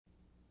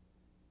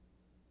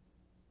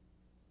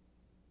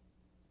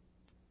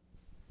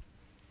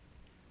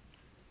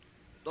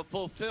the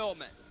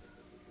fulfillment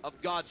of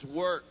God's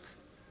work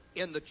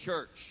in the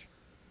church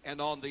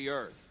and on the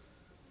earth.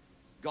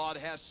 God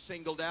has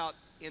singled out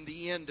in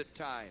the end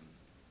time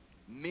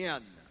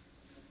men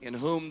in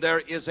whom there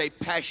is a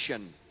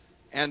passion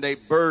and a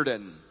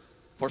burden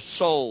for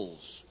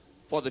souls,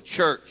 for the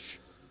church,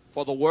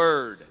 for the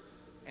Word,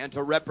 and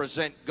to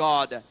represent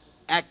God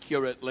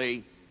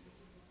accurately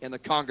in the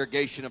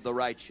congregation of the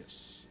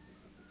righteous.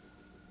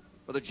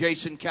 Brother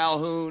Jason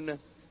Calhoun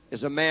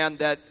is a man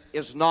that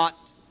is not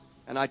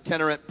an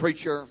itinerant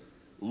preacher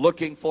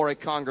looking for a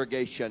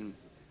congregation,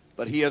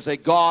 but he is a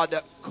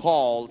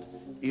God-called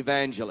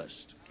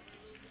evangelist.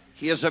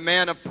 He is a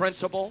man of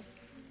principle.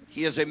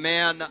 He is a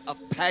man of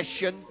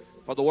passion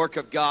for the work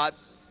of God.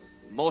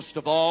 Most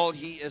of all,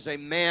 he is a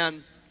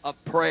man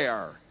of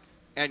prayer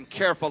and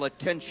careful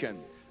attention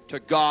to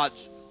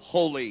God's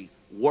holy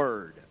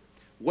word.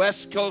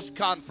 West Coast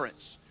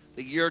Conference,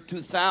 the year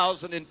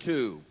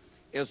 2002,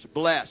 is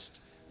blessed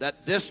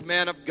that this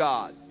man of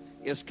God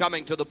is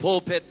coming to the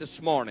pulpit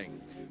this morning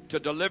to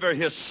deliver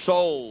his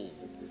soul.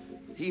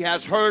 He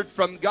has heard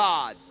from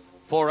God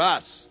for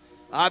us.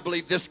 I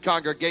believe this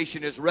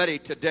congregation is ready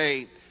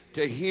today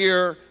to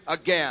hear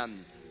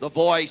again the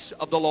voice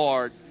of the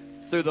Lord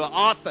through the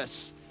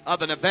office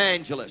of an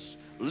evangelist.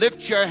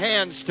 Lift your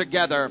hands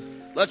together.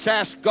 Let's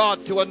ask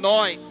God to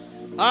anoint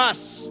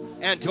us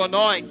and to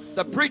anoint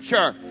the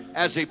preacher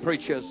as he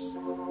preaches.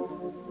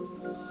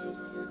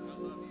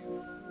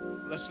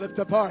 Let's lift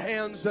up our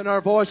hands and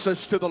our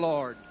voices to the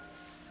Lord.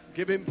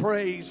 Give him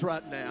praise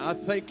right now. I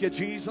thank you,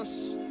 Jesus.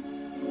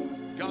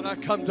 God, I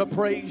come to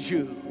praise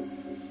you.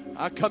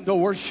 I come to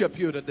worship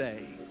you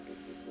today.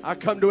 I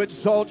come to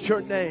exalt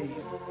your name.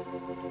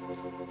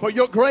 For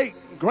you're great,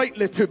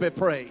 greatly to be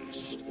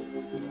praised.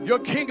 You're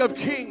King of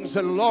kings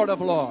and Lord of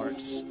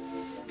lords.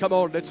 Come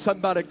on, did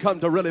somebody come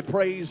to really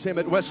praise him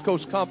at West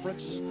Coast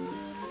Conference?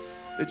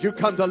 Did you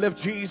come to lift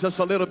Jesus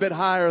a little bit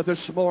higher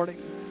this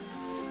morning?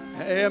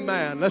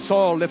 Amen. Let's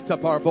all lift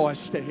up our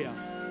voice to him.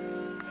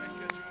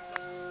 Thank you,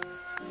 Jesus.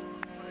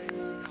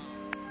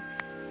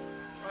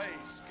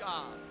 Praise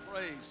God.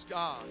 Praise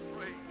God.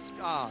 Praise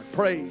God.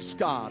 Praise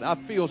God. I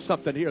feel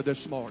something here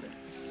this morning.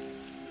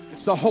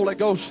 It's the Holy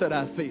Ghost that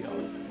I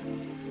feel.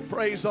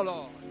 Praise the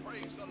Lord.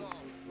 Praise the Lord.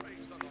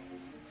 Praise the Lord.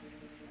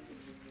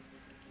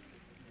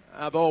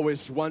 I've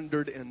always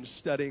wondered in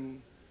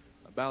studying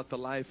about the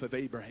life of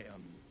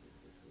Abraham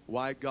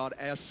why God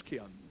asked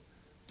him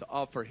to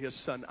offer his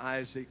son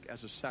Isaac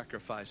as a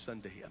sacrifice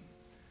unto him.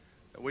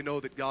 And we know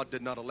that God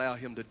did not allow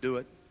him to do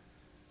it,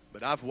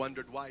 but I've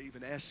wondered why he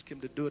even asked him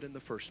to do it in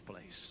the first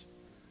place.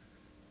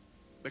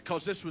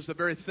 Because this was the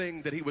very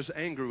thing that he was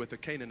angry with the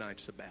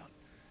Canaanites about.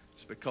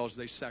 It's because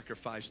they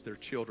sacrificed their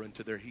children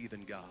to their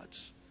heathen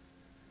gods.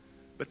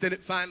 But then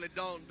it finally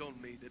dawned on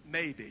me that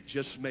maybe,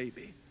 just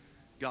maybe,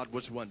 God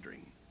was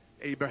wondering,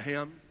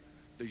 Abraham,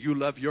 do you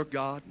love your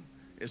God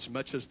as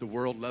much as the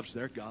world loves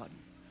their God?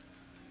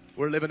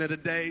 We're living in a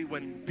day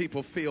when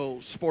people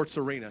fill sports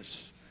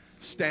arenas,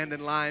 stand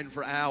in line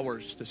for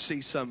hours to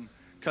see some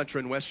country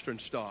and western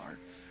star.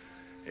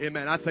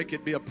 Amen. I think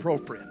it'd be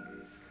appropriate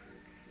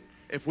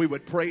if we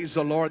would praise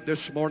the Lord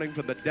this morning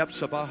from the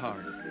depths of our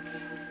heart.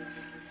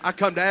 I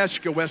come to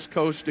ask you, West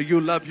Coast, do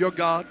you love your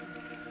God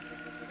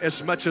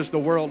as much as the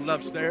world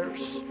loves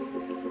theirs?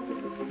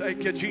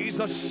 Thank you,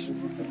 Jesus.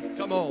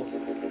 Come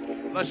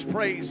on. Let's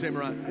praise him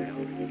right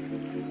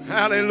now.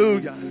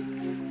 Hallelujah.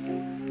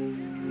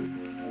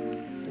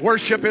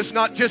 Worship is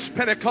not just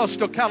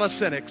Pentecostal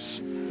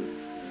calisthenics,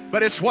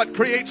 but it's what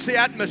creates the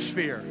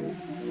atmosphere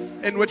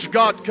in which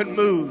God can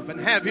move and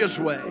have his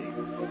way.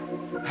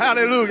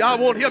 Hallelujah. I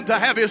want him to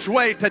have his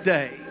way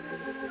today,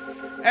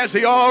 as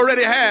he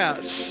already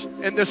has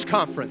in this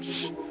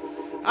conference.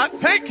 I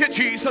thank you,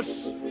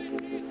 Jesus.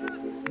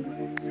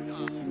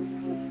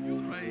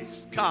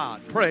 Praise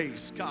God,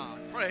 praise God,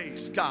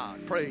 praise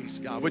God, praise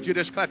God. Would you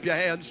just clap your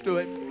hands to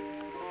it?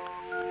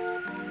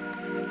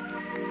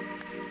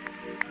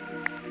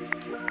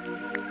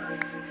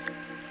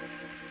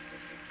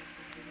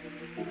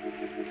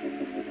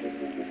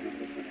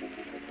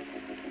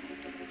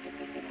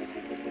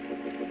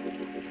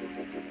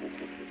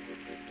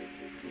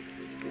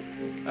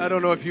 I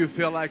don't know if you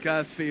feel like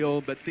I feel,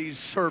 but these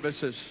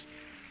services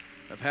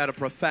have had a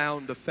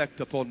profound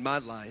effect upon my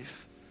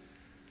life.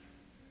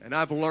 And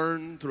I've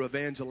learned through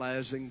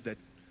evangelizing that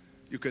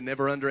you can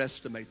never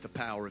underestimate the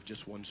power of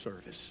just one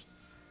service.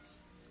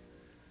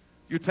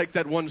 You take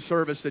that one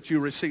service that you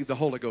receive the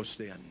Holy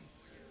Ghost in,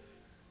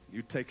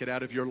 you take it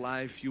out of your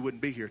life, you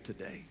wouldn't be here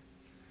today.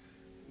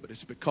 But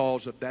it's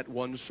because of that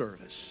one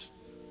service.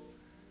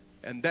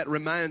 And that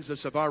reminds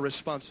us of our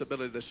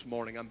responsibility this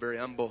morning. I'm very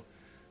humble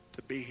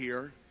to be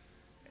here,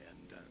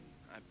 and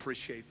I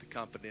appreciate the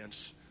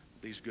confidence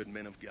of these good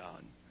men of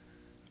God.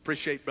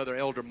 Appreciate Brother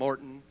Elder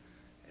Morton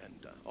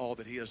and all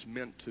that he has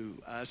meant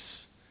to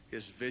us,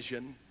 his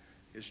vision,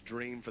 his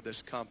dream for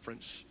this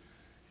conference.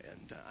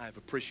 And I've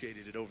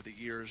appreciated it over the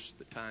years,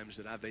 the times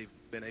that I've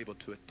been able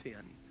to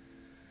attend.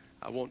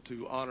 I want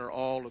to honor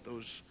all of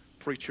those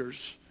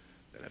preachers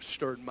that have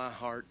stirred my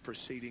heart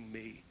preceding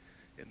me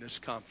in this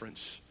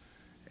conference.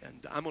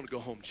 And I'm going to go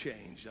home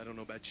changed. I don't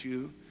know about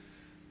you,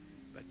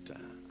 but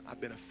I've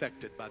been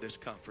affected by this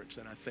conference,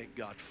 and I thank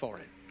God for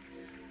it.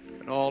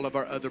 And all of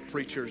our other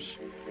preachers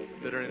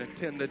that are in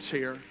attendance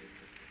here,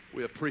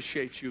 we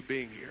appreciate you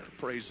being here.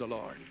 Praise the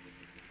Lord.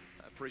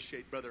 I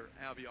appreciate Brother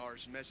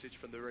Alviar's message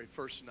from the very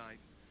first night,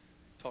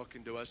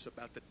 talking to us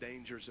about the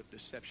dangers of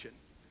deception.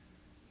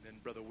 And then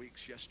Brother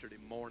Weeks yesterday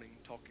morning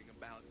talking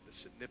about the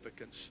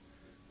significance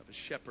of a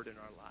shepherd in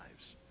our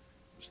lives.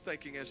 I was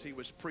thinking as he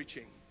was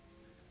preaching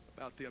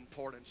about the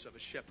importance of a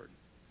shepherd.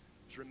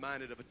 I was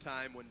reminded of a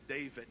time when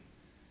David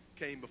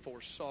came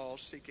before Saul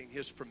seeking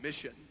his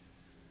permission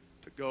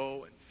to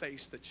go and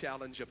face the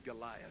challenge of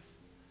Goliath.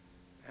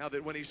 How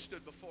that when he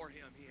stood before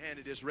him, he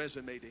handed his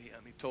resume to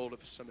him. He told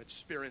of some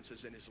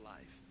experiences in his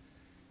life.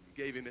 He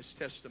gave him his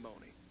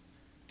testimony.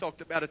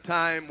 Talked about a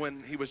time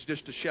when he was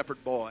just a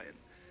shepherd boy, and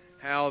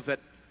how that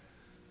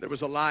there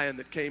was a lion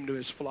that came to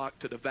his flock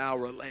to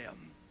devour a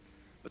lamb.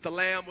 But the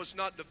lamb was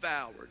not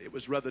devoured. It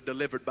was rather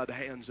delivered by the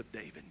hands of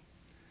David.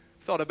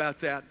 Thought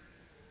about that.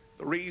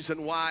 The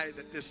reason why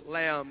that this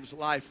lamb's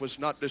life was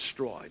not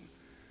destroyed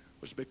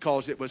was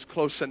because it was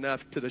close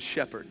enough to the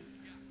shepherd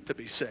to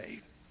be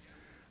saved.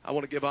 I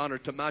want to give honor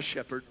to my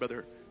shepherd,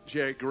 Brother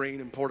Jerry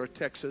Green in Porter,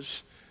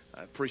 Texas.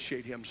 I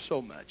appreciate him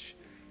so much,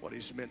 what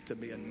he's meant to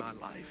me in my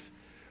life.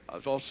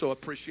 I've also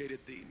appreciated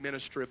the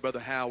ministry of Brother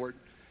Howard,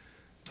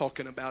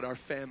 talking about our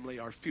family,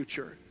 our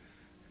future.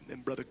 And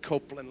then Brother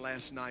Copeland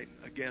last night,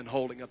 again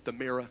holding up the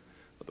mirror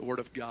of the Word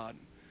of God.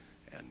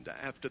 And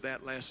after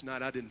that last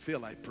night, I didn't feel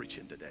like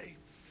preaching today.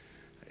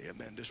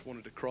 Amen. Just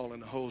wanted to crawl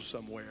in a hole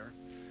somewhere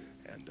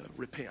and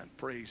repent.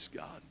 Praise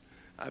God.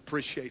 I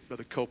appreciate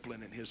Brother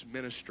Copeland and his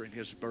ministry and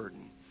his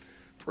burden.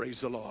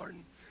 Praise the Lord.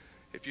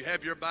 If you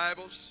have your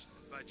Bibles,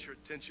 I invite your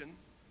attention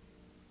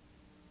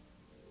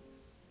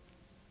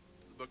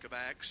to the book of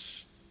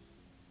Acts.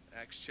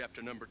 Acts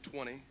chapter number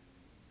 20.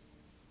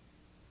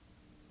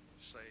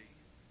 Say,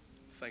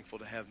 thankful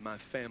to have my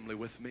family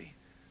with me.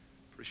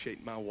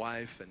 Appreciate my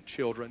wife and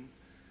children.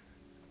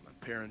 My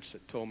parents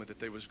had told me that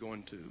they was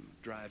going to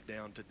drive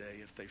down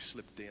today if they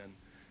slipped in. I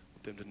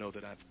want them to know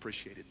that I've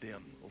appreciated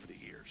them over the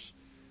years.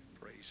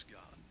 Praise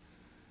God.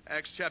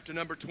 Acts chapter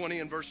number 20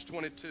 and verse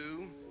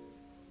 22.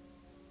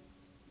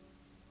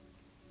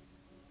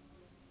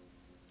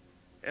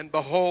 And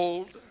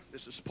behold,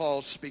 this is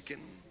Paul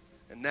speaking,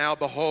 and now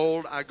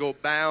behold, I go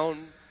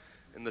bound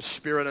in the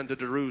Spirit unto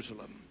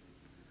Jerusalem,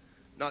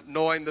 not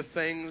knowing the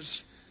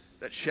things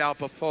that shall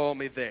befall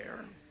me there,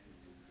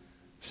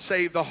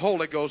 save the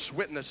Holy Ghost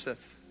witnesseth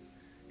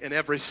in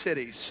every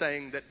city,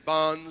 saying that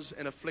bonds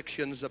and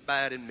afflictions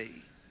abide in me.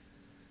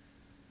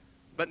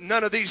 But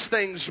none of these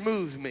things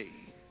move me,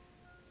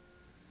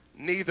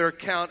 neither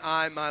count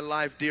I my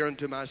life dear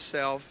unto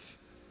myself,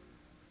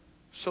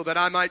 so that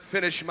I might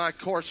finish my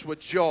course with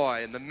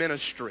joy in the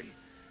ministry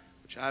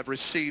which I have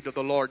received of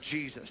the Lord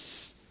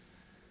Jesus,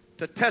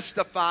 to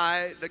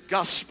testify the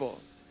gospel,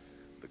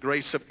 the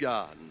grace of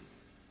God.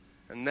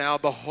 And now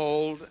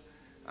behold,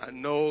 I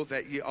know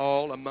that ye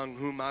all among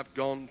whom I've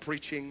gone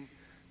preaching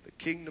the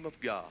kingdom of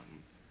God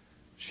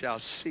shall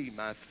see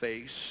my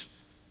face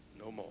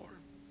no more.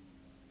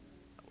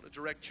 I want to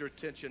direct your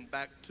attention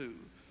back to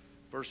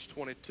verse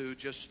 22,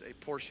 just a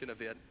portion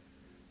of it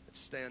that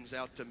stands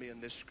out to me in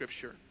this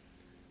scripture.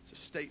 It's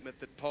a statement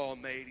that Paul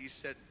made. He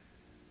said,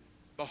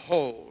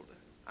 behold,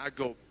 I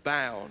go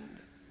bound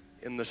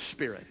in the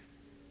Spirit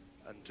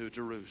unto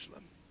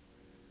Jerusalem.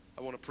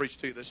 I want to preach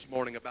to you this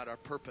morning about our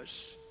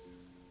purpose.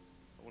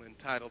 I want to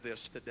entitle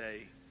this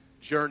today,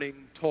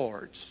 Journeying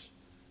Towards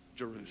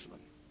Jerusalem.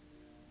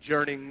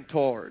 Journeying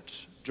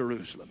towards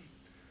Jerusalem.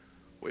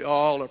 We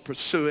all are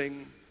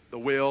pursuing the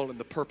will and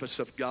the purpose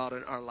of God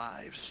in our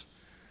lives.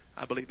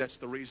 I believe that's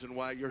the reason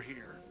why you're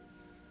here.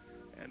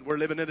 And we're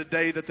living in a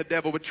day that the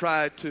devil would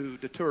try to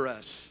deter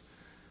us,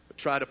 would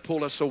try to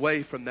pull us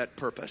away from that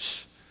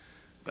purpose.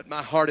 But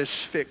my heart is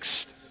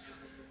fixed.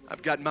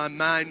 I've got my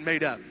mind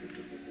made up.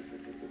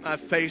 My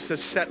face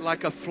is set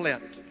like a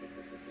flint.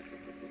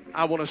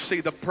 I want to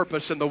see the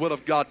purpose and the will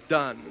of God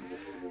done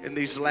in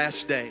these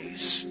last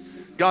days.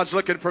 God's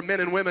looking for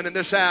men and women in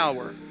this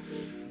hour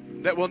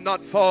that will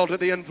not fall to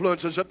the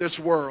influences of this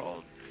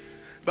world,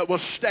 but will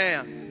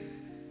stand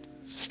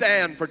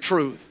for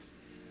truth,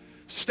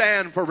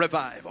 stand for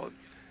revival,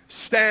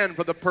 stand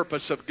for the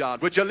purpose of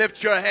God. Would you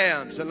lift your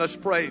hands and let's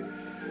pray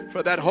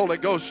for that Holy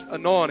Ghost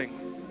anointing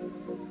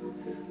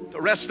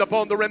to rest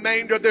upon the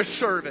remainder of this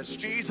service.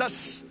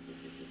 Jesus,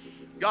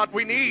 God,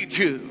 we need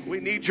you. We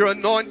need your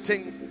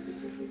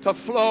anointing to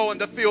flow and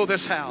to fill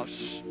this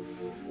house.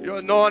 Your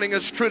anointing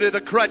is truly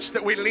the crutch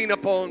that we lean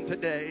upon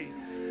today.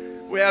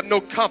 We have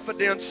no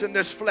confidence in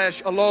this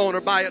flesh alone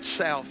or by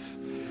itself.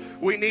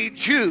 We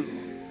need you.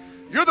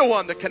 You're the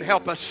one that can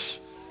help us.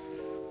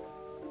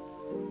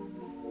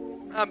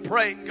 I'm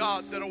praying,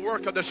 God, that a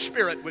work of the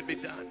Spirit would be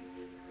done.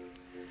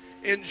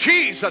 In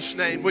Jesus'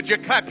 name, would you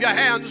clap your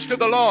hands to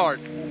the Lord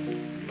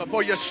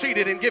before you're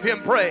seated and give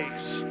him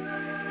praise?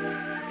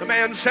 The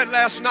man said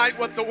last night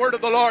what the word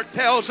of the Lord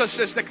tells us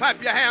is to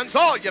clap your hands,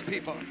 all you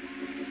people.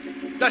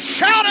 The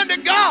shout unto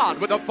God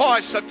with a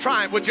voice of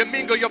triumph. Would you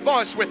mingle your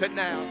voice with it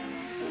now?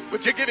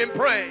 Would you give him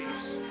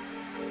praise?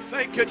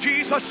 Thank you,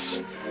 Jesus.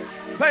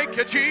 Thank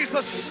you,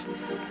 Jesus.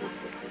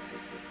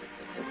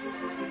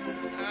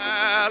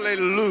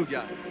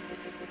 Hallelujah.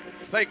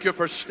 Thank you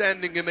for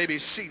standing. You may be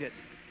seated.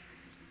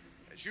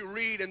 As you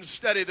read and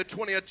study the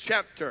 20th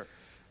chapter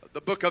of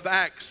the book of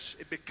Acts,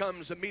 it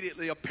becomes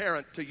immediately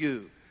apparent to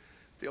you.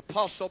 The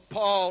Apostle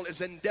Paul is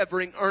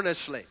endeavoring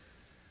earnestly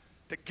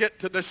to get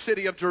to the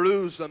city of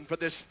Jerusalem for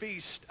this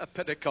feast of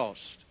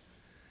Pentecost.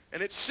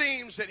 And it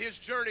seems that his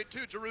journey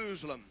to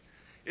Jerusalem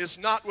is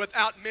not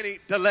without many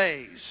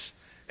delays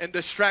and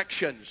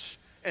distractions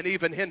and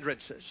even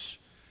hindrances.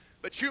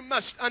 But you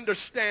must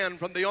understand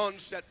from the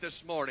onset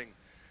this morning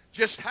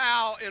just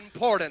how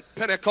important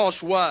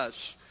Pentecost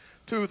was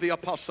to the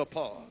Apostle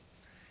Paul.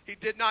 He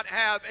did not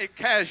have a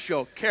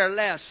casual,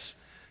 careless,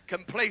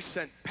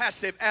 complacent,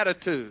 passive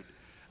attitude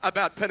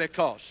about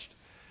Pentecost.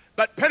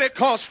 But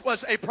Pentecost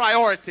was a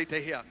priority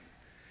to him.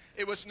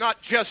 It was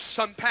not just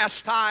some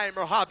pastime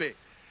or hobby,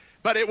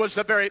 but it was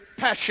the very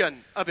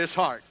passion of his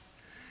heart.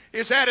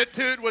 His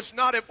attitude was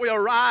not, if we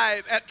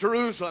arrive at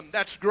Jerusalem,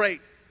 that's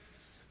great.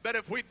 But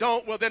if we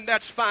don't, well, then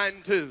that's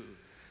fine too.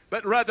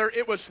 But rather,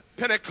 it was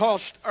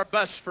Pentecost or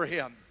bust for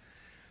him.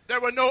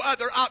 There were no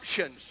other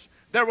options.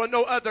 There were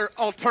no other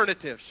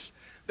alternatives.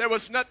 There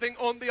was nothing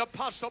on the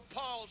Apostle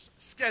Paul's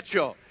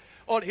schedule,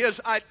 on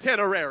his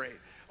itinerary,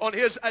 on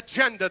his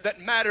agenda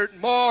that mattered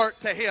more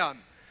to him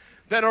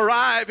than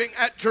arriving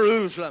at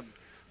Jerusalem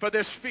for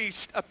this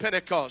feast of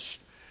Pentecost.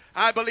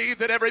 I believe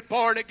that every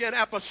born-again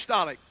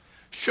apostolic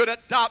should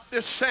adopt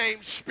this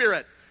same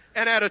spirit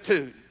and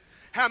attitude.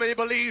 How many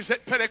believes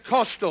that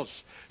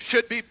Pentecostals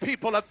should be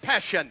people of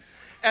passion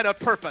and of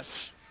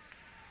purpose?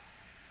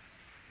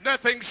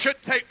 Nothing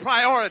should take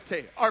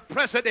priority or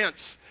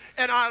precedence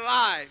in our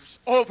lives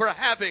over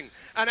having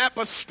an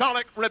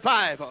apostolic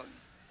revival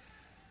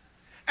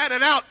and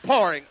an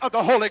outpouring of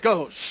the Holy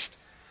Ghost.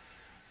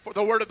 For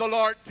the word of the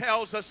Lord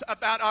tells us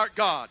about our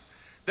God,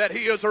 that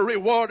he is a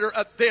rewarder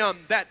of them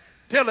that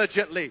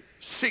diligently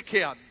seek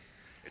him.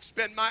 It's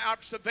been my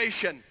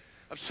observation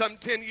of some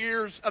 10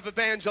 years of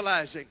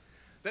evangelizing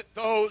that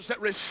those that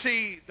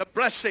receive the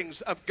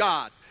blessings of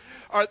God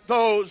are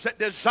those that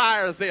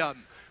desire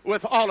them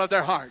with all of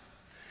their heart.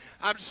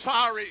 I'm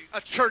sorry,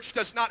 a church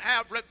does not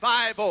have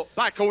revival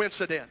by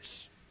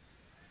coincidence.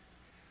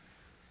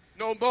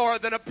 No more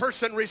than a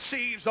person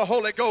receives the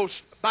Holy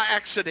Ghost by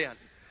accident.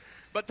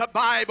 But the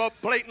Bible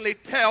blatantly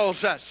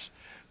tells us,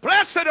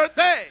 blessed are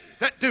they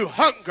that do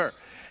hunger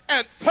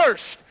and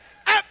thirst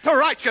after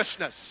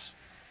righteousness,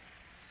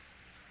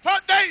 for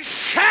they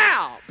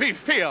shall be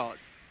filled.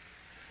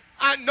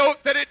 I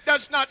note that it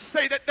does not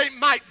say that they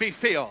might be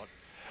filled,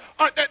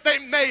 or that they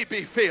may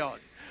be filled,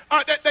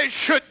 or that they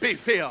should be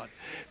filled,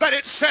 but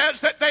it says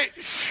that they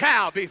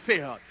shall be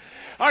filled.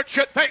 Aren't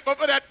you thankful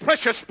for that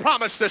precious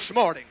promise this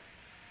morning?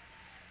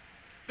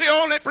 The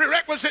only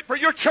prerequisite for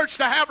your church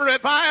to have a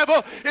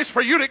revival is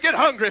for you to get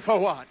hungry for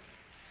one.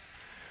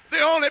 The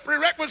only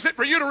prerequisite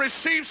for you to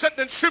receive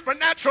something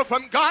supernatural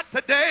from God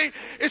today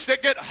is to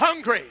get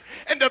hungry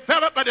and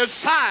develop a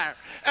desire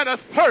and a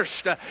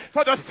thirst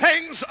for the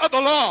things of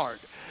the Lord.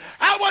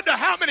 I wonder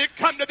how many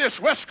come to this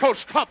West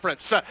Coast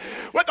conference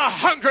with a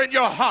hunger in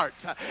your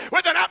heart,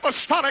 with an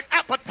apostolic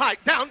appetite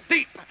down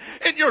deep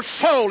in your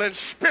soul and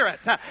spirit.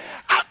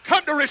 I've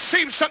come to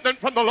receive something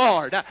from the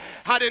Lord.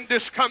 I didn't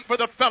just come for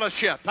the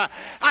fellowship.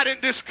 I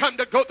didn't just come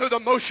to go through the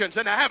motions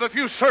and to have a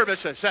few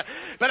services.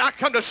 But I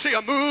come to see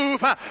a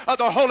move of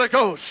the Holy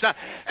Ghost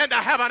and to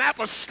have an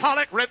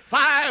apostolic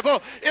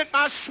revival in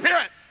my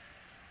spirit.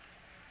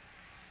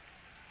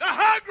 The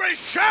hungry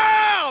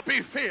shall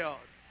be filled.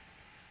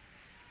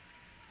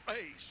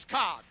 Praise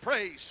God,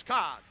 praise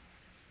God.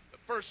 The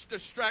first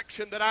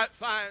distraction that I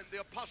find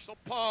the Apostle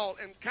Paul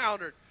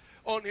encountered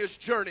on his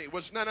journey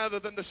was none other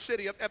than the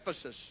city of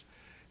Ephesus.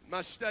 In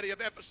my study of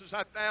Ephesus,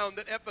 I found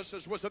that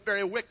Ephesus was a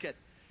very wicked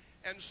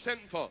and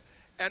sinful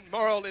and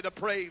morally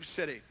depraved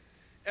city.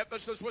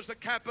 Ephesus was the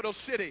capital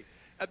city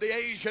of the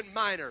Asian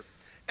Minor.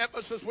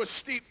 Ephesus was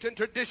steeped in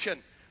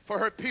tradition, for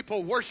her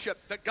people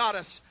worshiped the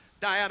goddess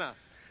Diana.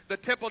 The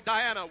temple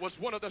Diana was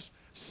one of the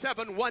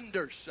 7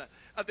 wonders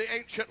of the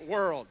ancient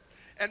world.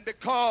 And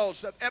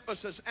because of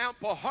Ephesus'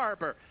 ample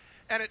harbor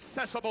and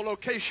accessible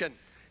location,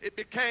 it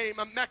became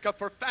a mecca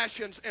for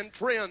fashions and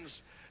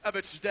trends of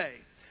its day.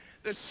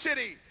 This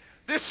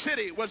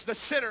city was the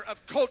center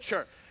of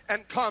culture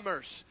and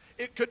commerce.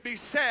 It could be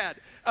said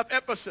of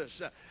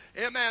Ephesus,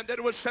 amen, that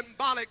it was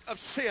symbolic of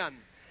sin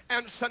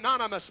and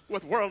synonymous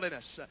with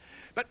worldliness.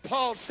 But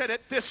Paul said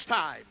at this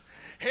time,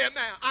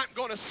 amen, I'm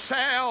going to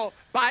sail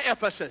by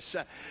Ephesus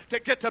to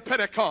get to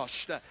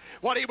Pentecost.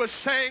 What he was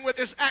saying with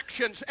his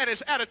actions and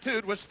his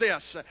attitude was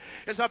this,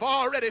 is I've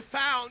already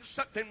found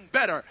something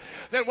better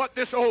than what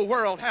this old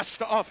world has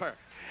to offer.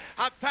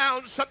 I've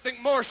found something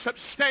more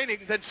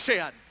sustaining than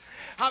sin.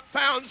 I've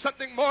found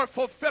something more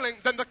fulfilling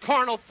than the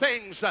carnal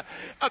things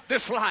of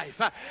this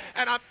life.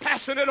 And I'm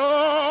passing it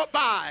all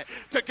by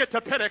to get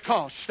to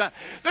Pentecost.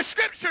 The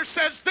scripture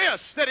says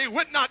this, that he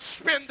would not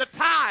spend the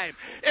time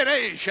in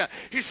Asia.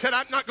 He said,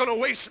 I'm not going to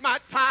waste my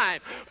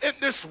time in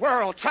this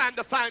world trying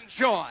to find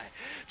joy,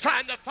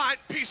 trying to find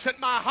peace in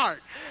my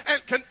heart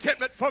and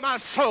contentment for my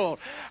soul.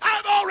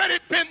 I've already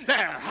been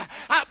there.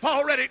 I've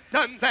already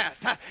done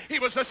that. He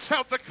was a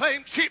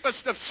self-acclaimed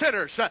chiefest of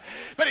sinners.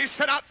 But he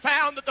said, I've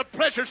found that the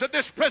pleasures of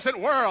this present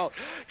world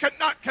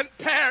cannot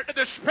compare to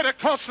this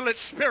Pentecostal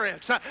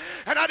experience.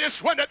 And I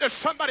just wonder if there's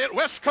somebody at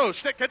West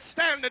Coast that can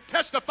stand and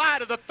testify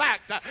to the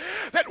fact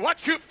that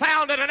what you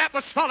found at an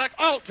apostolic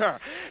altar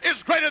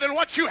is greater than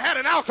what you had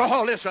in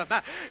alcoholism.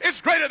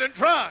 It's greater than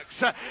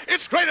drugs.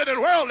 It's greater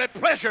than worldly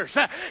pleasures.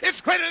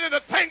 It's greater than the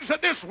things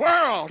of this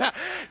world.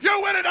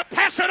 You're willing to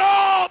pass it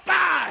all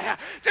by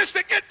just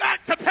to get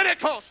back to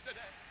Pentecost today.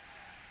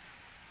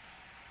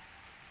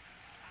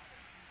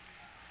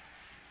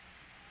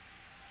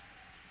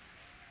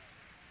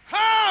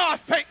 Oh, I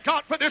thank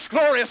God for this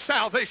glorious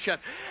salvation.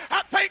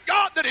 I thank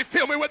God that he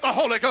filled me with the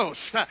Holy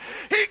Ghost.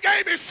 He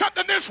gave me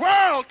something this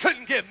world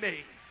couldn't give me.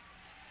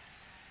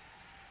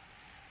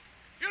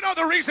 You know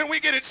the reason we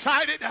get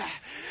excited?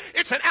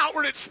 It's an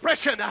outward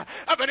expression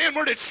of an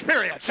inward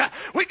experience.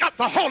 We got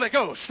the Holy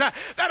Ghost.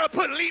 That'll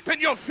put leap in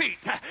your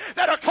feet.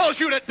 That'll cause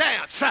you to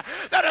dance.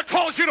 That'll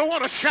cause you to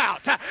want to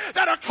shout.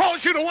 That'll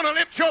cause you to want to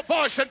lift your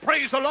voice and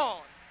praise the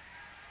Lord.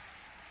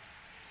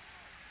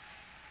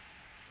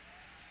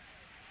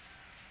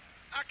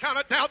 I kind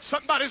of doubt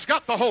somebody's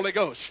got the Holy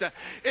Ghost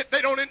if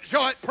they don't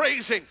enjoy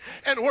praising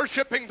and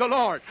worshiping the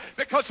Lord,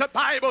 because the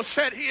Bible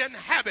said he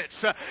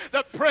inhabits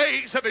the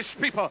praise of his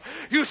people.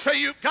 You say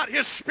you've got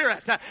his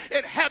Spirit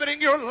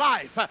inhabiting your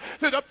life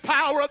through the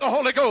power of the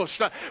Holy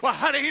Ghost. Well,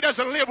 honey, he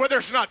doesn't live where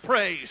there's not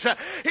praise.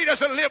 He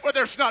doesn't live where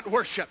there's not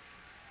worship.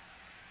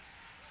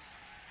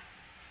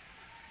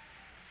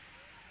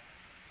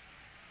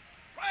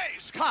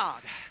 Praise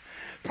God.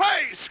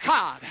 Praise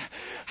God.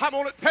 I'm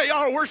going to tell you,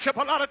 our worship a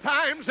lot of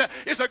times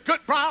is a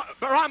good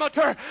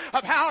barometer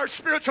of how our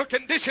spiritual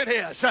condition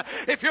is.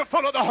 If you're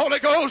full of the Holy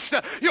Ghost,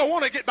 you'll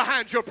want to get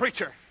behind your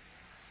preacher.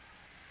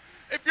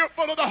 If you're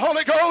full of the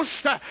Holy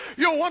Ghost,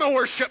 you'll want to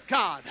worship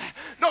God.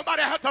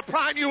 Nobody have to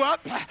prime you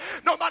up.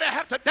 Nobody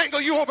have to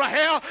dangle you over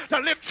hell to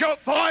lift your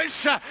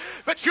voice.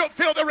 But you'll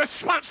feel the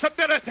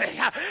responsibility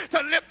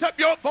to lift up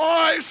your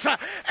voice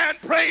and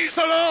praise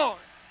the Lord.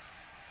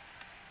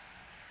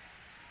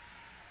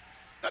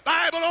 The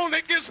Bible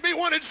only gives me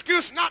one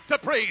excuse not to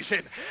praise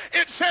him.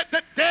 It said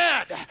the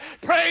dead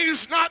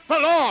praise not the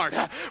Lord.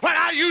 When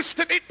I used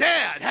to be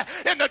dead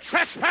in the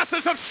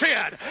trespasses of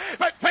sin.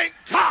 But thank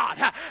God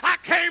I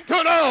came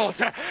to an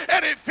altar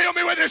and he filled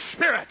me with his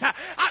Spirit.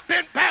 I've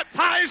been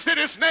baptized in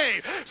his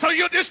name. So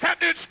you just have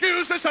to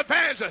excuse this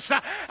evangelist.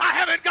 I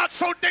haven't got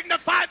so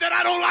dignified that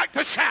I don't like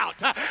to shout,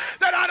 that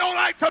I don't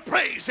like to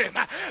praise him,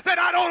 that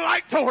I don't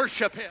like to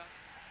worship him.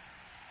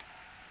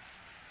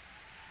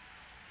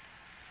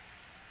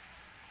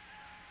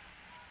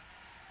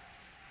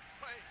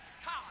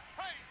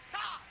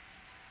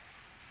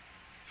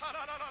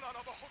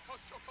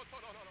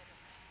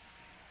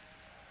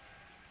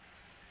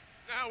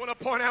 Now I want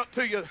to point out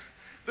to you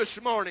this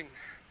morning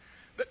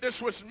that this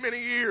was many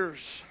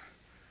years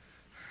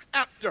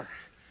after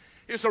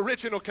his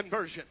original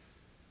conversion.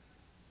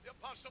 The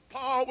Apostle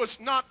Paul was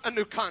not a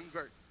new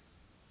convert.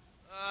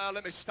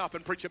 Let me stop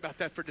and preach about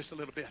that for just a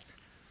little bit.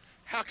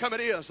 How come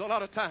it is? A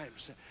lot of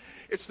times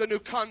it's the new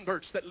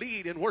converts that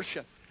lead in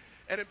worship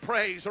and in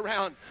praise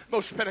around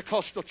most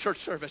Pentecostal church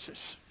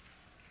services.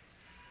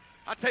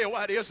 I tell you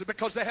why it is,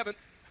 because they haven't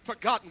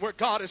forgotten where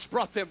God has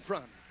brought them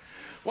from,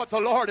 what the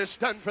Lord has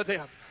done for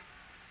them.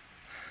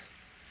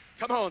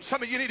 Come on,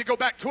 some of you need to go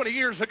back 20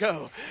 years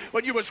ago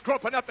when you was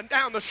groping up and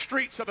down the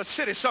streets of a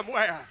city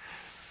somewhere,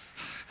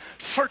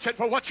 searching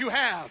for what you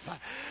have.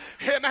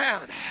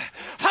 Amen.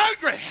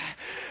 Hungry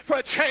for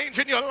a change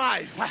in your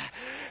life.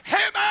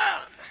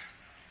 Amen.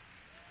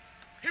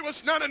 He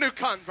was not a new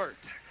convert,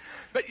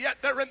 but yet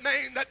there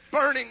remained that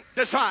burning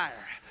desire,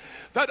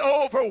 that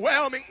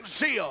overwhelming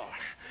zeal,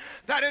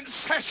 that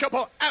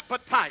insatiable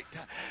appetite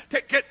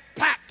to get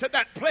back to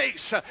that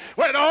place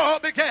where it all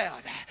began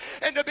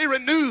and to be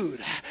renewed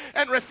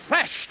and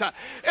refreshed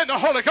in the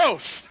Holy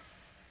Ghost.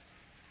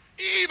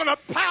 Even a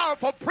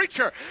powerful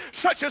preacher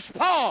such as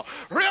Paul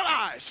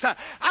realized,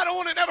 I don't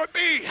want to never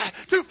be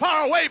too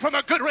far away from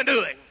a good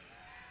renewing.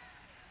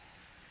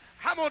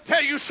 I'm going to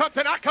tell you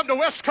something. I come to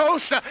West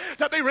Coast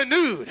to be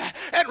renewed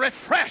and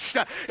refreshed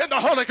in the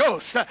Holy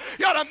Ghost.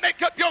 You ought to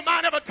make up your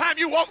mind every time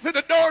you walk through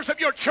the doors of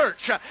your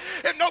church.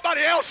 If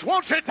nobody else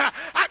wants it,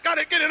 I've got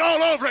to get it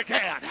all over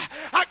again.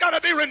 I've got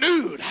to be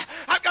renewed.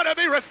 I've got to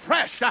be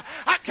refreshed.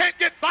 I can't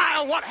get by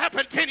on what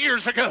happened 10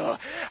 years ago.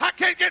 I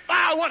can't get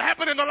by on what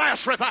happened in the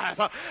last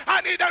revival.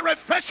 I need that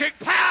refreshing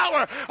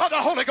power of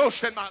the Holy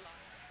Ghost in my life.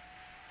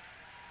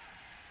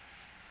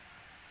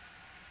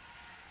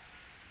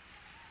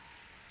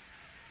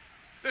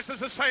 This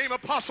is the same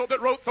apostle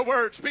that wrote the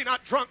words, be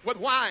not drunk with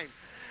wine.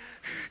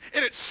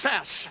 And it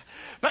says,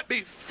 but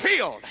be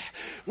filled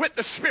with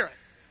the Spirit.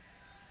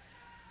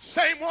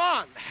 Same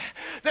one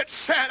that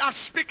said, I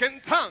speak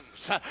in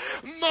tongues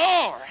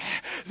more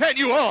than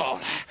you all.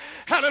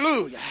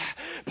 Hallelujah.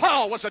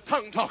 Paul was a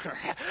tongue talker.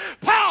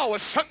 Paul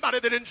was somebody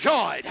that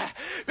enjoyed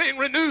being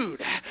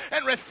renewed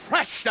and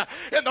refreshed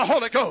in the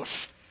Holy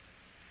Ghost.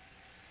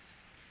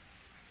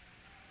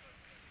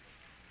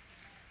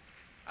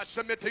 I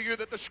submit to you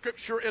that the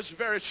Scripture is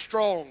very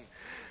strong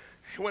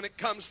when it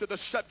comes to the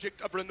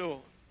subject of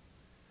renewal.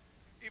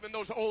 Even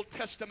those Old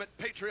Testament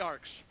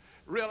patriarchs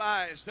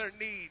realized their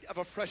need of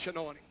a fresh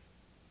anointing.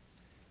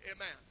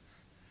 Amen.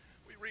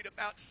 We read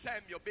about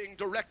Samuel being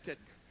directed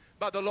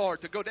by the Lord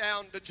to go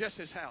down to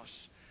Jesse's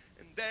house.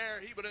 And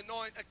there he would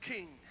anoint a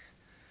king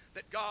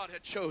that God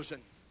had chosen.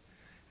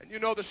 And you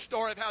know the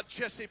story of how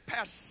Jesse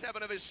passed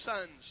 7 of his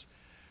sons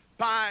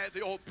by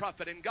the old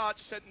prophet. And God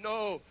said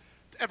no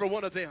to every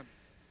one of them.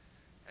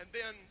 And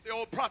then the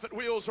old prophet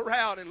wheels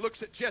around and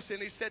looks at Jesse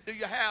and he said, do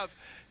you have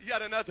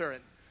yet another?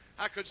 And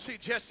I could see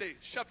Jesse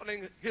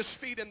shuffling his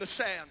feet in the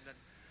sand and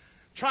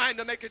trying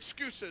to make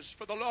excuses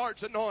for the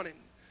Lord's anointing.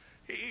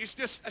 He's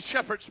just a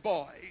shepherd's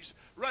boy. He's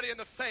ruddy in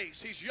the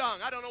face. He's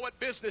young. I don't know what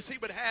business he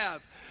would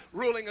have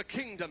ruling a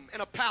kingdom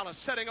in a palace,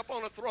 setting up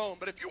on a throne.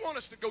 But if you want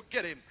us to go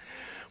get him,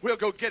 we'll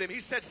go get him.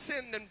 He said,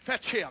 send and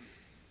fetch him.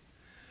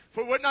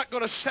 For we're not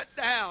going to sit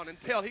down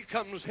until he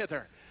comes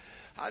hither.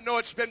 I know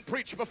it's been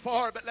preached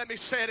before, but let me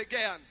say it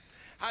again.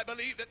 I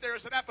believe that there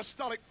is an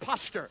apostolic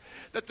posture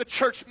that the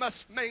church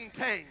must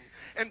maintain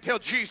until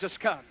Jesus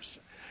comes.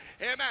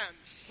 Amen.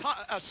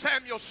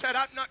 Samuel said,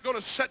 I'm not going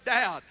to sit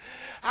down.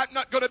 I'm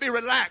not going to be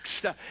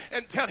relaxed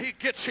until he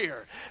gets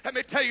here. Let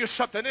me tell you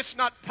something. It's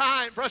not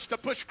time for us to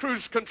push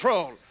cruise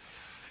control.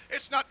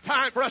 It's not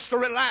time for us to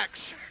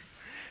relax.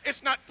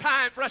 It's not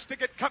time for us to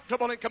get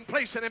comfortable and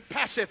complacent and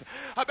passive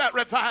about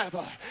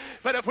revival.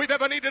 But if we've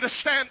ever needed to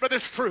stand for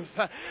this truth,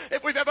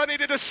 if we've ever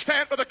needed to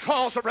stand for the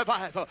cause of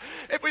revival,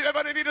 if we've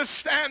ever needed to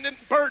stand in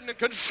burden and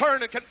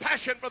concern and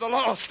compassion for the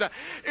lost,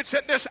 it's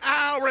in this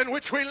hour in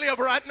which we live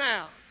right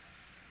now.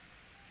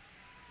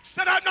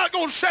 Said, I'm not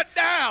going to sit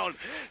down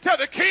till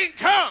the king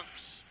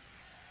comes.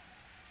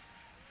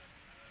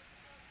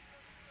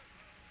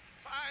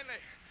 Finally,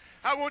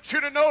 I want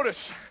you to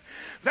notice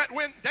that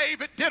when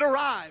David did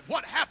arrive,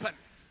 what happened?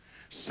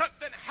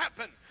 Something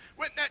happened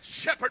when that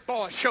shepherd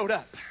boy showed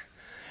up.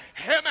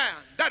 Amen.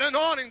 That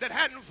anointing that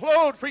hadn't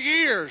flowed for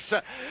years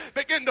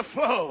began to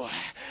flow.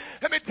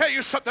 Let me tell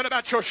you something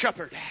about your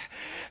shepherd.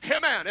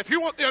 Amen. If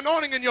you want the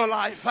anointing in your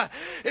life,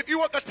 if you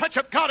want the touch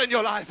of God in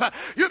your life,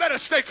 you better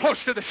stay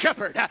close to the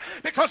shepherd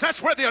because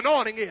that's where the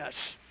anointing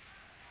is.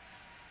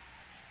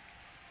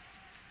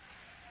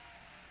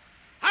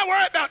 I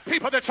worry about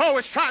people that's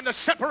always trying to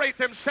separate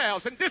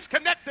themselves and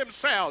disconnect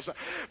themselves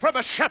from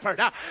a shepherd.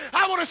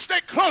 I want to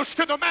stay close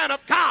to the man of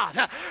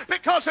God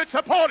because it's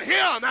upon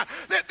him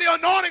that the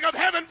anointing of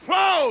heaven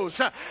flows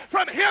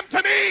from him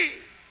to me.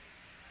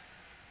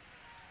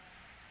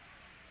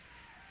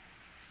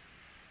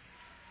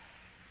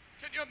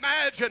 Can you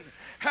imagine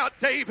how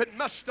David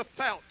must have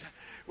felt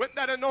when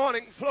that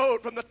anointing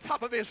flowed from the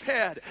top of his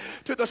head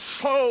to the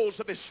soles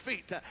of his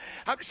feet?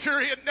 I'm sure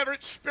he had never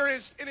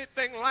experienced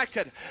anything like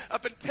it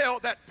up until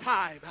that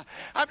time.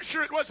 I'm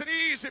sure it wasn't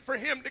easy for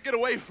him to get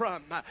away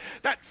from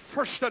that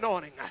first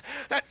anointing,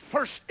 that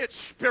first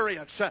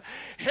experience.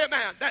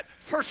 Amen. That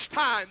first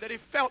time that he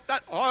felt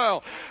that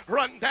oil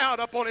run down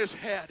upon his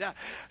head.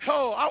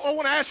 Oh, I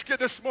want to ask you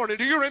this morning,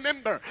 do you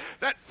remember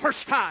that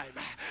first time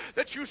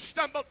that you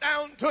stumbled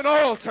down to an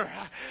altar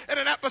in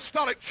an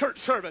apostolic church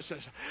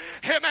services?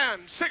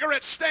 Amen.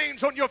 Cigarette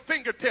stains on your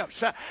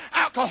fingertips,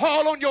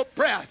 alcohol on your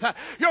breath,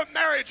 your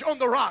marriage on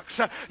the rocks,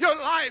 your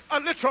life a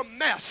literal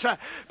mess.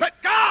 But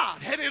God,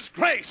 in His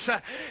grace,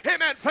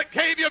 amen,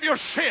 forgave you of your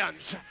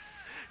sins.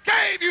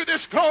 Gave you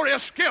this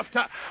glorious gift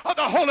of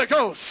the Holy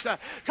Ghost.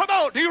 Come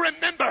on, do you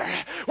remember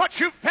what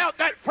you felt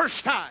that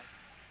first time?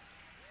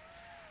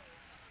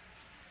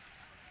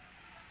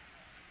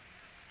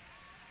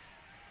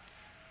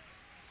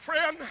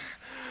 Friend,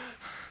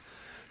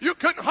 you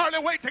couldn't hardly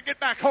wait to get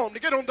back home, to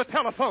get on the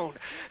telephone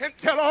and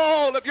tell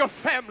all of your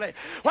family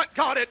what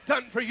God had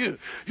done for you.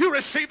 You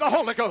received the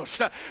Holy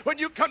Ghost. When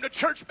you come to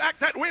church back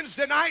that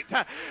Wednesday night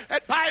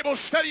at Bible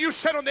study, you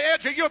sit on the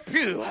edge of your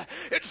pew,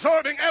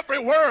 absorbing every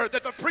word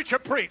that the preacher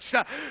preached.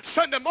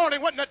 Sunday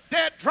morning wasn't a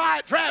dead, dry,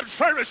 drab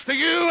service to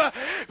you,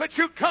 but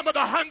you come with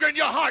a hunger in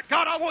your heart.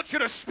 God, I want you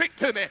to speak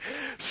to me.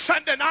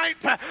 Sunday night,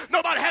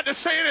 nobody had to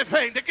say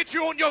anything to get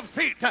you on your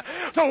feet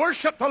to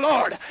worship the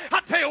Lord.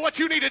 I'll tell you what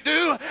you need to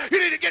do.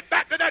 You need to get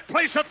back to that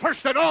place of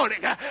first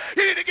anointing.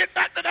 You need to get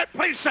back to that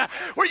place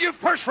where you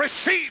first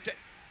received it.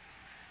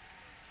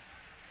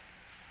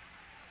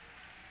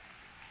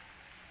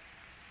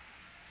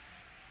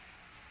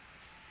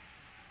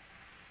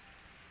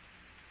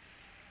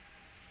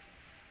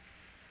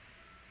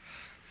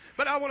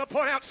 But I want to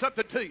point out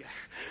something to you.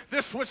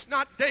 This was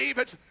not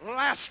David's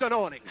last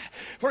anointing.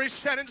 For he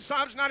said in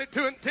Psalms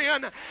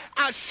 92:10,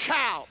 I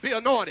shall be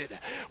anointed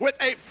with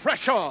a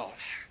fresh oil.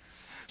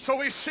 So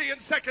we see in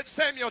 2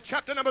 Samuel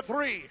chapter number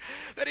 3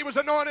 that he was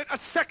anointed a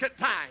second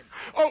time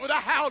over the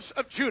house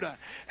of Judah.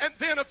 And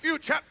then a few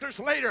chapters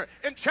later,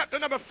 in chapter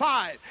number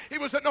 5, he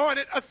was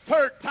anointed a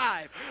third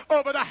time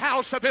over the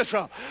house of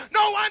Israel.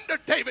 No wonder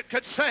David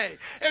could say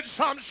in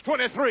Psalms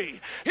 23,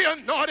 he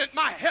anointed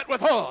my head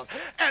with oil,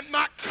 and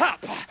my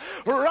cup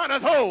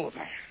runneth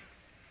over.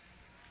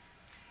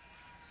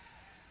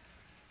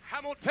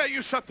 I'm going to tell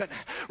you something.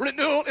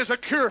 Renewal is a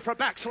cure for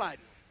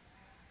backsliding.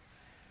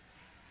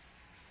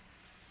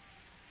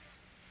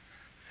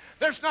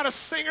 There's not a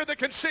singer that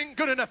can sing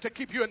good enough to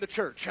keep you in the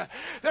church.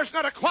 There's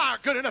not a choir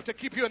good enough to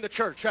keep you in the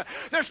church.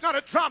 There's not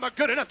a drama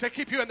good enough to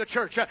keep you in the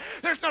church.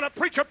 There's not a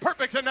preacher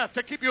perfect enough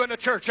to keep you in the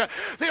church.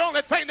 The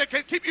only thing that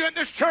can keep you in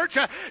this church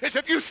is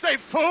if you stay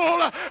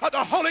full of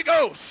the Holy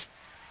Ghost.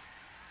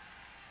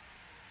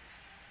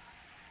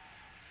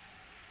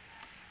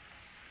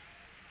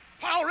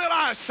 Paul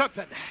realized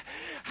something.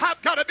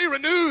 I've got to be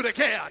renewed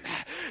again.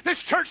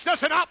 This church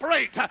doesn't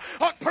operate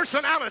on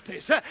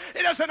personalities.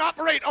 It doesn't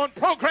operate on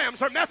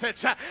programs or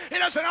methods. It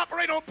doesn't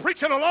operate on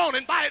preaching alone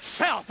and by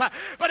itself.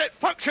 But it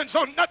functions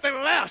on nothing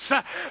less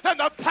than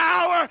the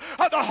power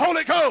of the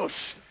Holy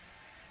Ghost.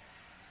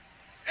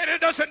 And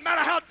it doesn't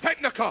matter how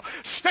technical,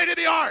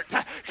 state-of-the-art,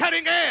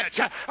 cutting edge,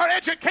 or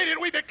educated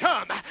we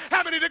become,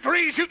 how many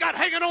degrees you got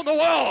hanging on the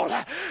wall.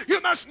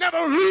 You must never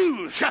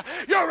lose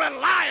your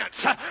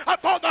reliance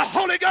upon the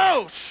Holy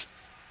Ghost.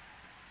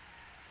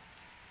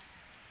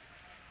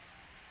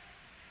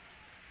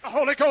 The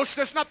Holy Ghost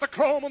is not the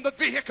chrome on the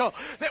vehicle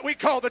that we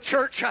call the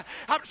church.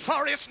 I'm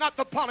sorry, it's not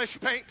the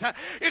polished paint.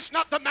 It's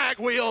not the mag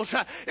wheels.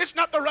 It's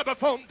not the rubber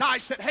foam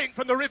dice that hang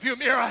from the rearview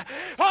mirror.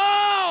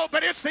 Oh,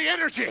 but it's the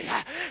energy.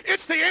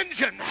 It's the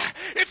engine.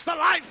 It's the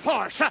life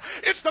force.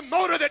 It's the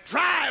motor that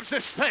drives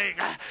this thing.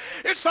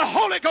 It's the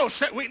Holy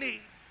Ghost that we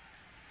need.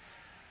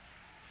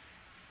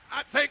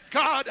 I thank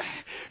God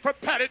for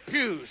padded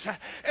pews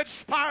and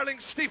spiraling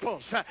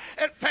steeples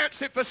and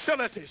fancy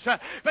facilities.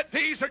 But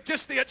these are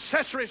just the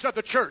accessories of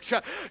the church.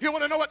 You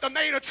want to know what the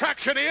main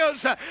attraction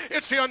is?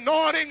 It's the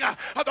anointing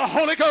of the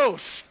Holy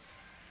Ghost.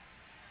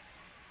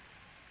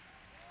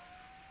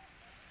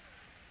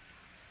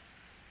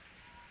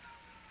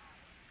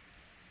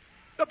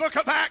 The book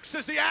of Acts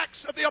is the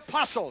Acts of the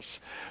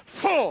Apostles,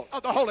 full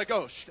of the Holy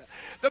Ghost.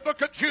 The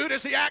book of Jude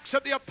is the Acts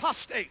of the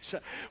Apostates,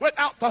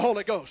 without the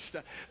Holy Ghost.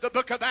 The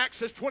book of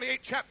Acts is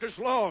 28 chapters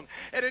long,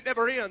 and it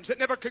never ends. It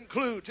never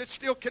concludes. It's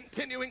still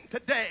continuing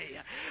today.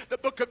 The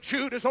book of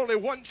Jude is only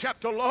 1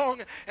 chapter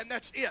long, and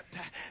that's it.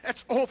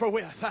 That's over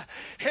with.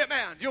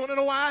 Amen. You want to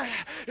know why?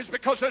 It's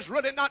because there's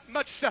really not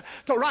much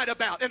to write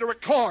about and to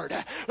record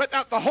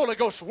without the Holy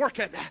Ghost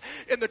working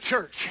in the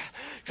church.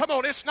 Come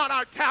on, it's not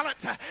our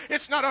talent.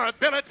 It's not our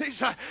ability.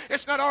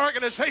 It's not our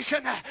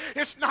organization.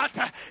 It's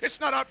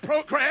not our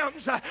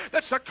programs.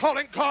 That's the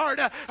calling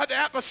card of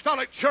the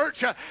apostolic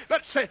church.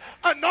 But it's the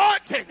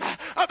anointing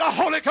of the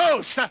Holy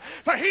Ghost.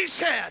 For he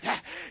said,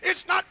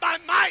 it's not by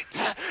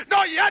might,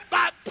 nor yet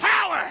by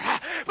power,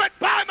 but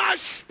by my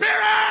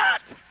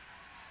Spirit.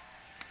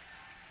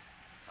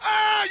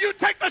 Oh, you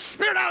take the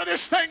Spirit out of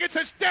this thing, it's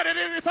as dead as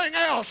anything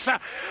else.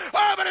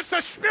 Oh, but it's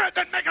the Spirit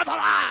that maketh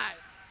alive.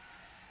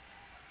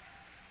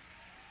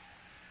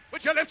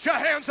 Would you lift your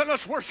hands and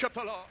let's worship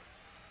the Lord?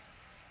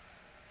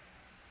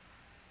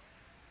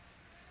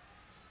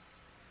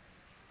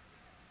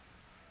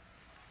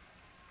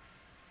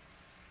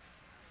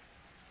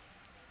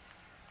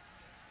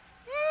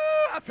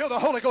 Ooh, I feel the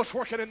Holy Ghost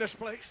working in this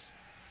place.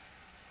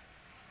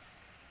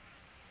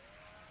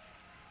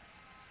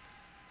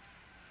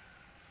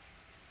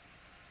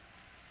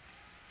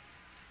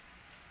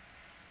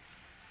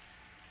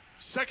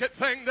 Second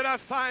thing that I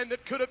find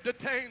that could have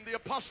detained the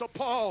Apostle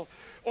Paul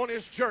on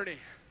his journey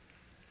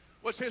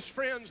was his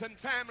friends and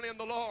family in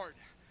the Lord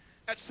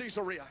at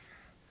Caesarea.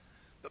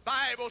 The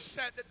Bible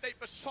said that they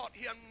besought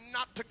him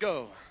not to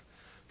go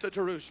to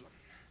Jerusalem.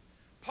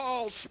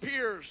 Paul's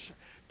peers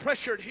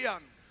pressured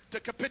him to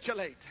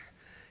capitulate.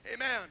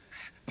 Amen.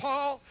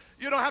 Paul,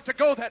 you don't have to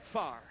go that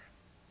far.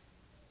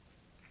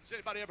 Has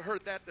anybody ever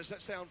heard that? Does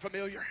that sound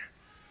familiar?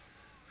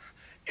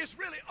 Is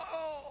really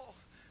all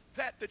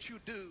that you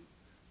do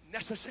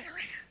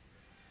necessary?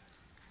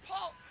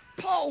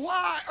 Paul,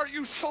 why are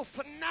you so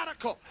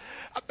fanatical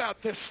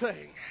about this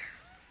thing?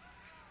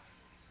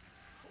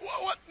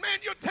 What, man,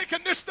 you're taking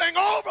this thing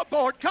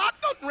overboard. God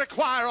doesn't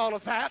require all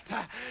of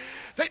that.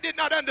 They did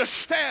not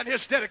understand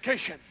his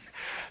dedication.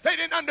 They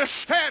didn't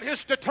understand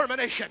his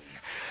determination.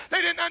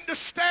 They didn't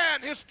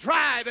understand his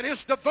drive and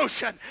his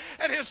devotion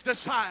and his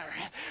desire.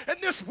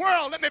 In this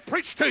world, let me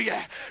preach to you,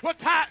 will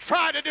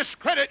try to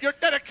discredit your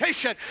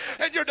dedication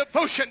and your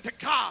devotion to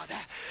God.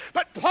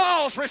 But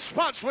Paul's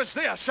response was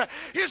this.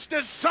 His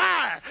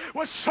desire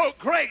was so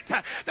great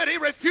that he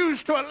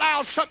refused to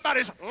allow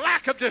somebody's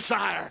lack of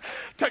desire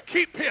to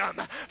keep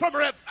him from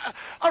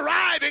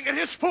arriving at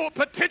his full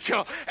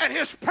potential and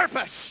his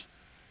purpose.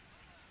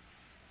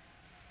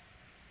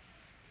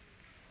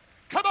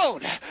 Come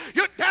on.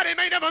 Your daddy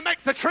may never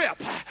make the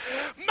trip.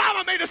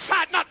 Mama may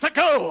decide not to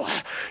go.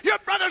 Your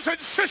brothers and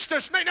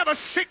sisters may never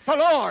seek the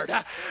Lord.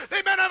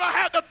 They may never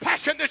have the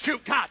passion that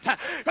you've got.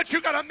 But you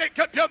got to make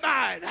up your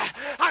mind.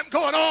 I'm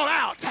going all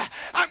out.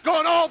 I'm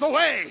going all the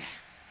way.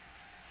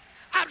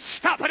 I'm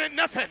stopping at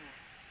nothing.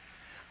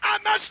 I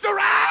must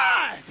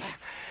arrive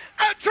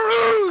at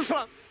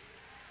Jerusalem.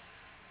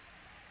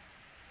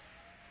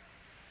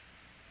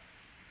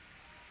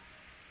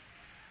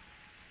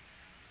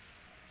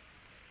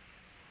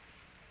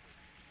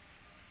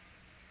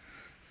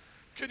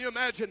 Can you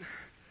imagine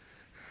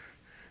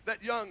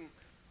that young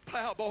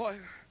plowboy,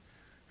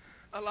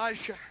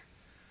 Elisha,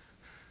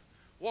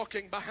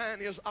 walking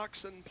behind his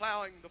oxen,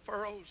 plowing the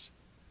furrows,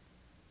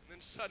 and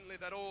then suddenly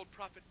that old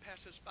prophet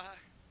passes by,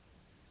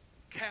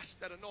 casts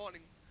that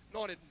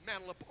anointed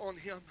mantle upon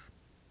him.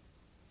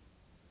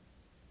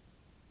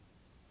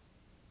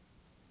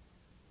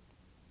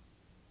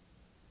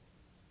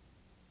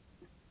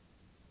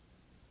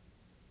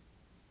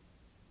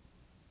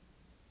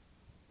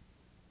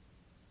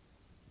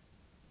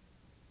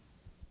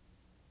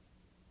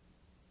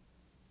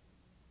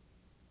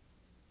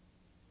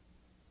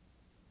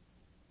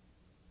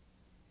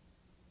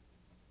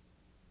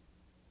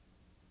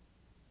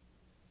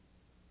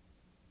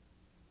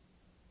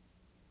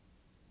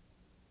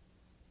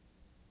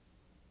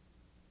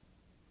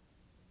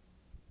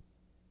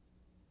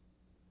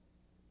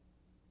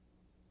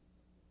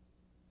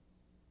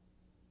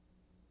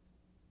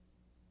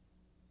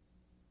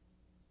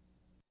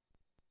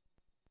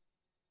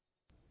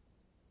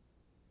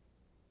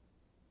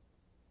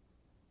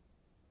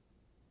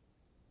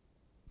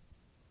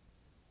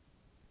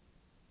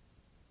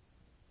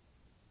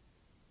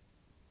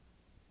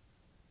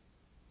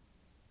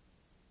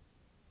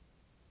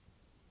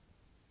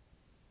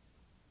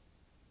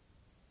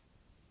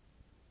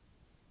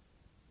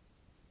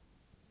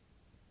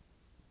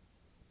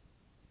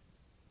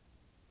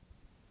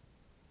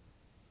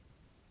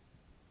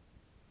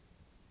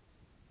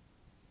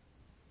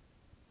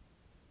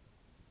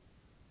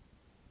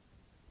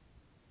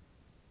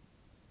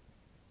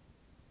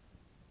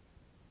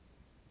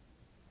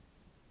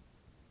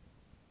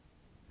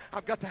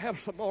 I've got to have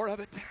some more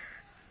of it.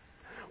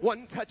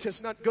 One touch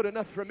is not good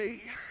enough for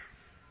me.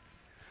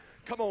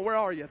 Come on, where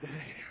are you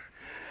today?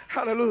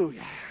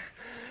 Hallelujah.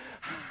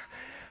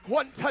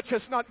 One touch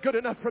is not good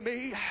enough for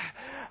me.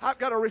 I've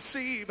got to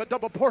receive a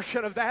double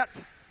portion of that.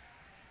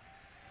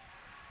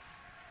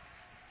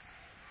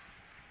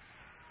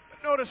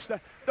 But notice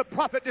the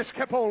prophet just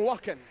kept on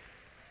walking.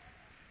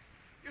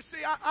 You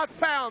see, I've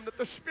found that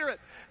the Spirit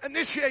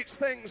initiates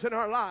things in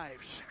our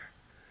lives.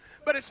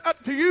 But it's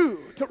up to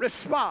you to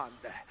respond.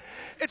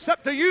 It's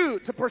up to you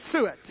to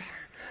pursue it.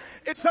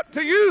 It's up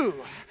to you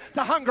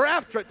to hunger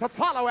after it, to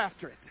follow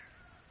after it.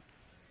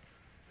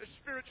 The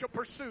spiritual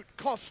pursuit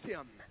cost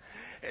him.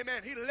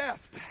 Amen. He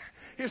left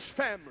his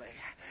family.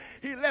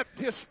 He left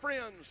his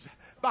friends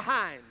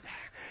behind.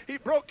 He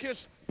broke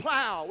his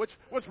plow, which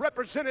was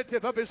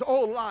representative of his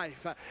old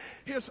life,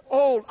 his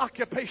old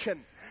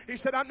occupation. He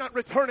said, I'm not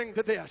returning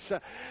to this,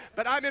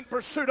 but I'm in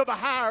pursuit of a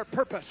higher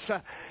purpose.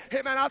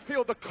 Amen. I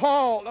feel the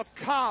call of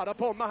God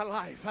upon my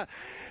life.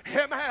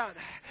 Amen.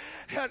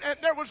 And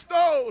there was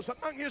those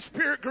among his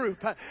peer group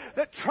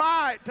that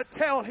tried to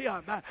tell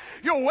him,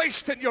 you're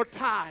wasting your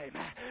time.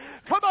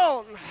 Come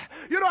on,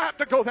 you don't have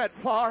to go that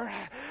far.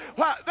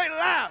 Well, they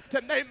laughed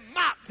and they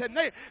mocked and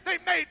they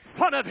made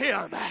fun of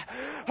him.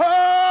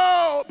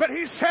 Oh, but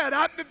he said,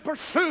 I'm in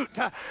pursuit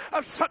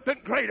of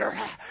something greater.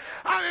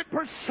 I'm in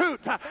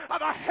pursuit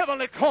of a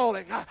heavenly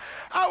calling.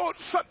 I want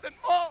something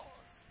more.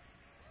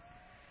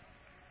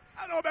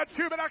 I don't know about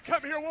you, but I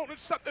come here wanting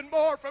something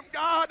more from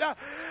God.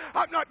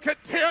 I'm not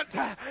content.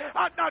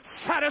 I'm not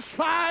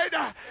satisfied.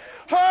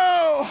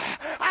 Oh,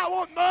 I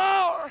want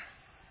more.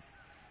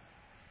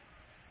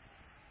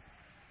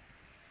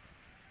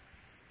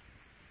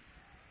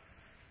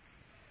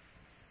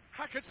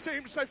 I could see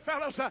him say,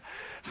 fellas,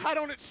 I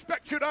don't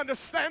expect you to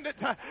understand it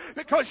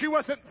because you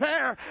wasn't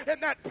there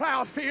in that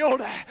plow field.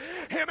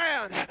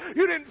 Amen.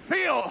 You didn't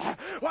feel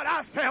what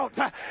I felt.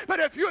 But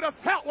if you'd have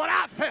felt what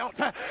I felt,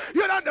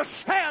 you'd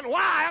understand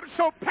why I'm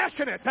so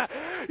passionate.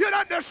 You'd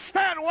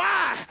understand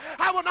why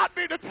I will not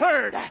be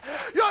deterred.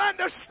 You'll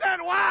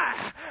understand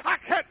why I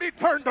can't be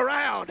turned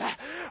around.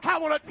 I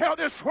want to tell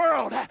this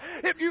world,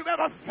 if you've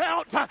ever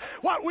felt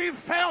what we've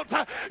felt,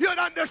 you'll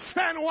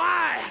understand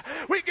why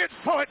we get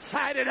so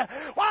excited.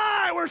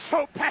 Why we're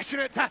so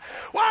passionate.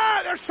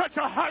 Why there's such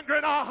a hunger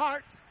in our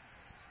heart.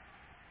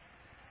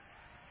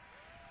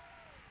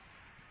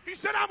 He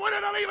said, I'm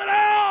willing to leave it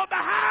all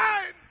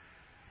behind.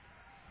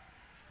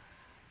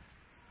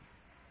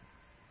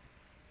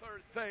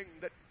 Third thing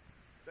that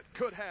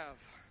could have,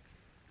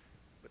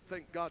 but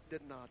thank God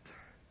did not,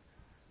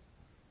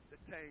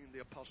 detain the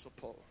Apostle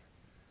Paul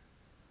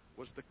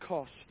was the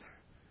cost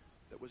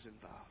that was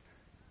involved.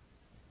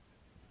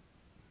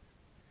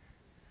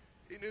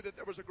 He knew that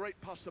there was a great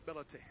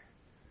possibility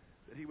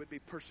that he would be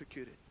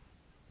persecuted.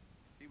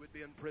 He would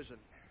be in prison.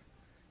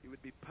 He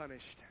would be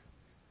punished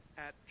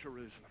at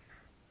Jerusalem.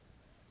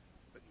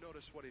 But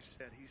notice what he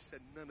said. He said,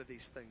 none of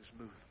these things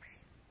move me.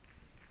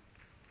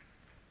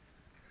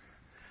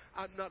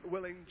 I'm not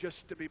willing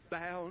just to be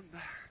bound,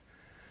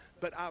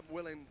 but I'm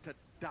willing to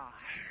die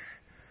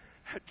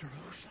at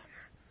Jerusalem.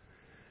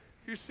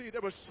 You see,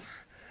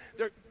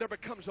 there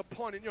becomes a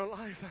point in your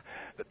life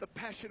that the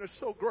passion is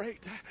so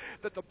great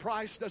that the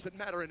price doesn't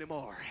matter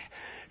anymore.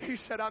 He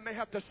said, I may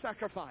have to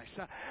sacrifice.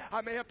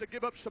 I may have to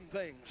give up some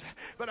things,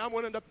 but I'm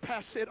willing to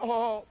pass it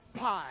all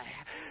by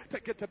to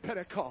get to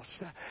Pentecost.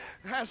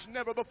 As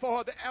never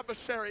before, the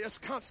adversary is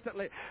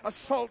constantly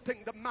assaulting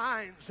the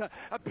minds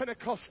of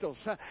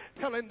Pentecostals,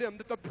 telling them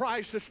that the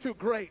price is too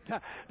great to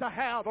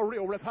have a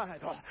real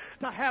revival,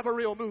 to have a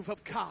real move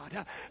of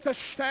God, to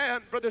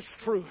stand for this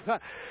truth.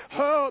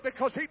 Oh,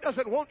 because he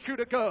doesn't want you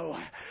to go,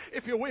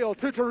 if you will,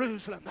 to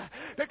Jerusalem.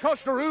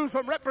 Because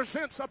Jerusalem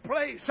represents a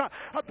place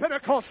of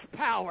Pentecost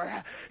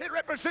power. It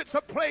represents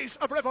a place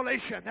of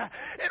revelation.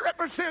 It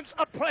represents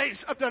a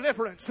place of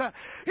deliverance.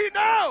 He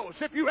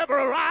knows if you ever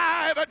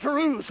arrive at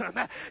Jerusalem,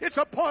 it's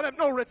a point of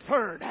no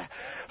return.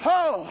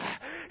 Oh,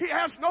 he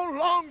has no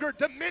longer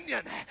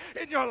dominion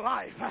in your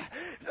life.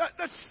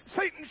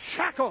 Satan's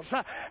shackles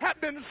have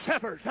been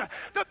severed.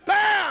 The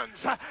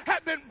bands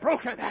have been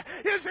broken.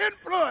 His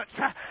influence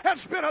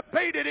has been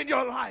abated in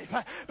your life.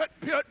 But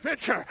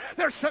peradventure,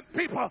 there's some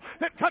people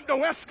that come to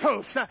West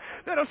Coast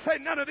that'll say,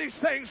 none of these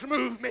things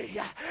move me.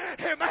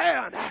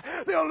 Amen.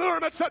 The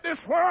allurements of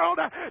this world,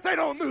 they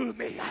don't move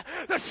me.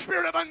 The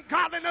spirit of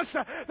ungodliness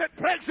that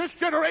plagues this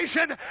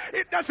generation,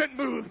 it doesn't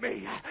move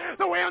me.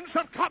 The winds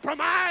of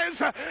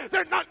compromise,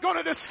 they're not going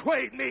to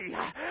dissuade me.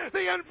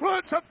 The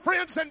influence of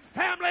friends and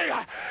family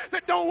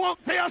that don't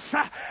want this,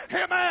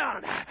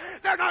 amen,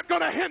 they're not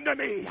going to hinder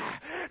me.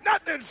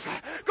 Nothing's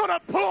going to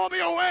pull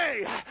me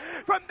away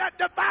from that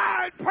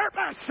divine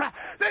purpose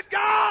that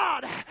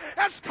God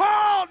has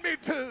called me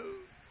to.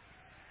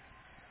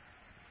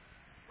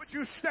 Would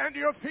you stand to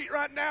your feet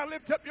right now?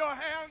 Lift up your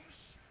hands.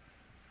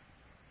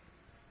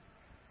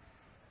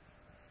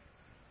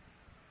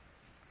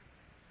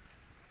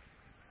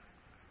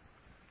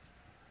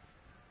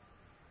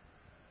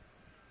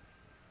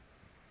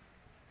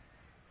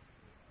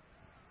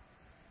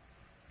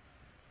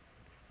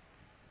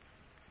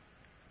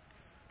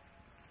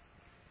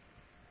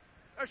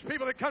 There's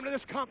people that come to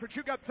this conference,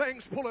 you got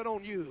things pulling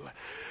on you.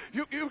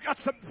 You've got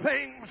some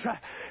things,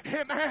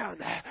 amen,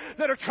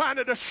 that are trying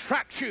to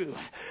distract you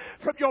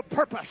from your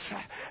purpose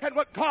and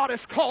what God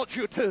has called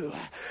you to.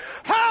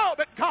 How?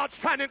 But God's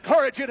trying to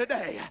encourage you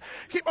today.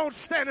 Keep on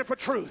standing for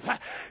truth.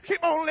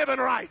 Keep on living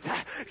right.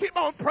 Keep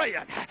on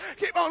praying.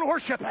 Keep on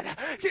worshiping.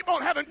 Keep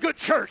on having good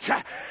church.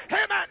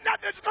 Amen.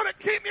 Nothing's going to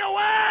keep me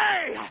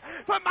away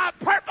from my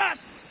purpose.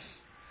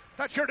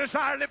 That's your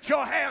desire. Lift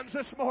your hands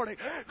this morning.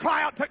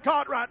 Cry out to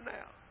God right now.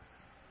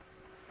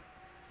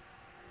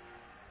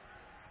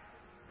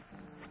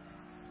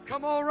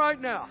 Come on right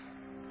now.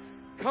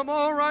 Come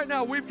on right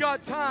now. We've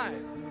got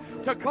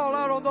time to call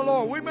out on the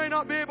Lord. We may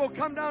not be able to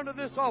come down to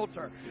this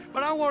altar,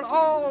 but I want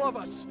all of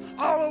us,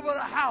 all over the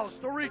house,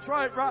 to reach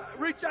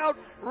out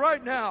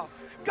right now.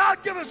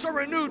 God, give us a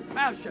renewed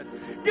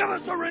passion. Give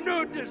us a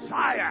renewed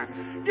desire.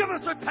 Give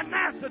us a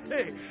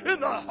tenacity in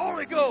the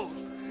Holy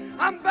Ghost.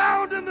 I'm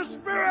bound in the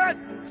Spirit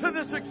to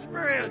this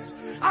experience.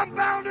 I'm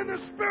bound in the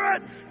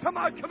Spirit to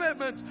my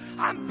commitments.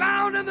 I'm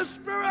bound in the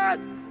Spirit.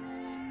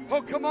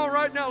 Oh, come on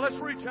right now. Let's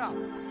reach out.